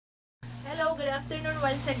Hello, good afternoon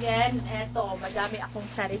once again. Eto, madami akong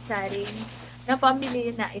sari-saring na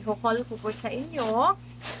pamili na i-haul ko po sa inyo.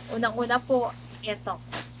 Unang-una po, eto.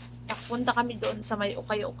 Nakapunta kami doon sa may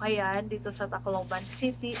ukay-ukayan dito sa Tacloban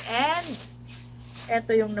City and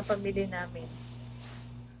eto yung napamili namin.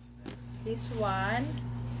 This one,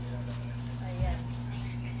 ayan.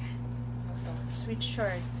 Ito,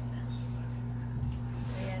 sweatshirt.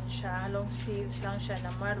 Ayan siya, long sleeves lang siya na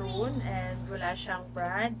maroon and wala siyang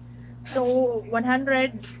brand. So,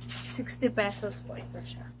 160 pesos po ito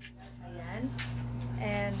siya. Ayan.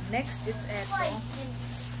 And next is eto.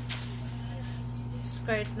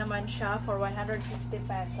 Skirt naman siya for 150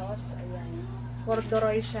 pesos. Ayan.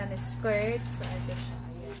 Corduroy siya na skirt. So, ito siya.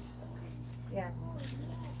 Ayan.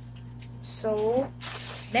 So,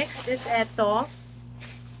 next is eto.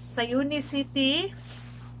 Sa Unicity.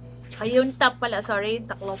 Unitop pala, sorry.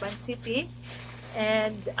 Tacloban City.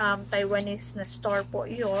 And Taiwanese na store po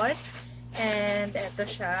yun. And eto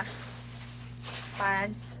siya.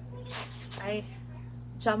 Pants. Ay,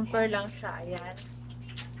 jumper lang siya. Ayan.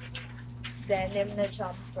 Denim na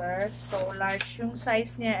jumper. So, large yung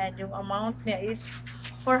size niya and yung amount niya is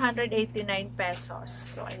 489 pesos.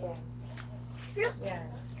 So, ayan. Ayan.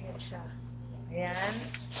 Ayan siya. Ayan.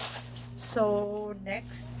 So,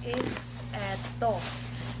 next is eto.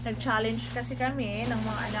 Nag-challenge kasi kami ng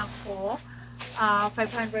mga anak ko.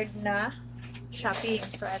 500 na shopping.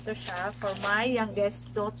 So, ito siya for my youngest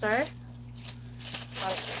daughter.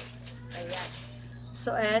 Okay. Ayan.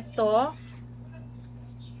 So, ito.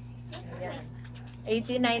 Ayan.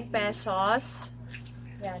 89 pesos.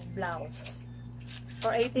 Ayan, blouse.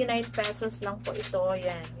 For 89 pesos lang po ito.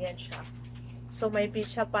 Ayan. Ayan siya. So, may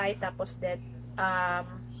pizza pie. Tapos,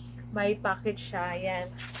 may package siya. Ayan.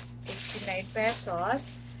 89 pesos.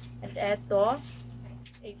 And ito.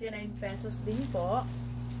 89 pesos din po.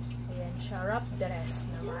 Ayan, sharp dress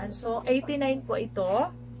naman. So, 89 po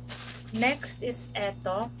ito. Next is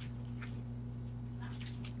eto.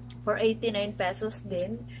 For 89 pesos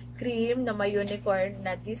din. Cream na may unicorn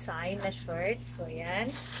na design na shirt. So,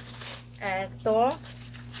 ayan. Eto.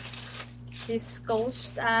 This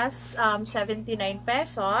cost as 79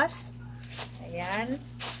 pesos. Ayan.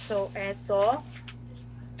 So, eto.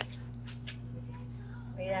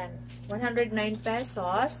 Ayan. 109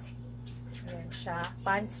 pesos. Ayan siya.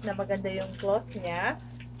 Pants na maganda yung cloth niya.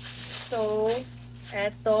 So,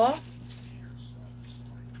 eto.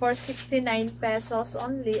 For 69 pesos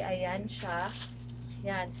only. Ayan siya.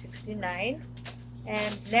 Ayan, 69.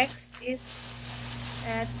 And next is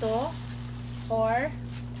eto. For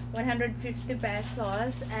 150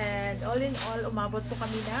 pesos. And all in all, umabot po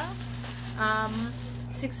kami na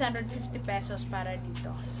 650 pesos para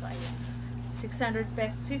dito. So, ayan. 650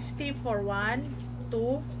 for 1,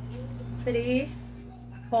 2, 3,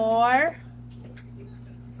 4,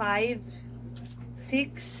 5,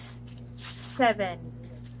 6, 7.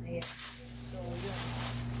 Ayan. So, yun.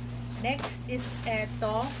 Next is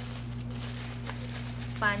eto.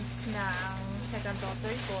 Pants ng second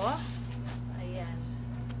daughter ko. Ayan.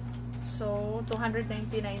 So,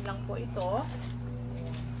 299 lang po ito.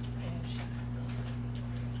 Ayan siya.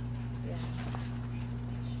 Ayan.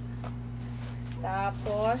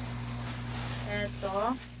 Tapos,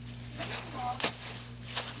 eto.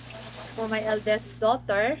 For my eldest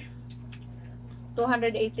daughter,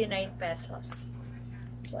 289 pesos.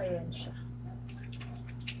 So, ayan siya.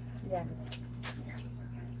 Ayan.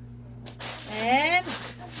 And,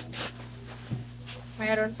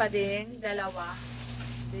 mayroon pa din dalawa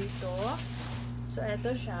dito. So,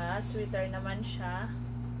 eto siya. Sweater naman siya.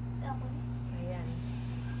 Ayan.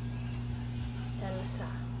 Elsa.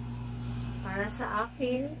 Para sa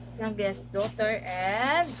aking youngest daughter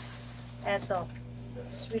and eto,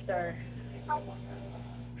 sweater.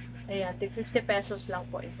 Ayan, 50 pesos lang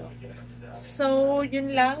po ito. So,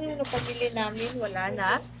 yun lang yung napamili namin. Wala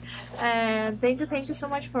na. And thank you so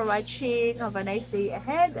much for watching. Have a nice day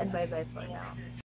ahead and bye-bye for now.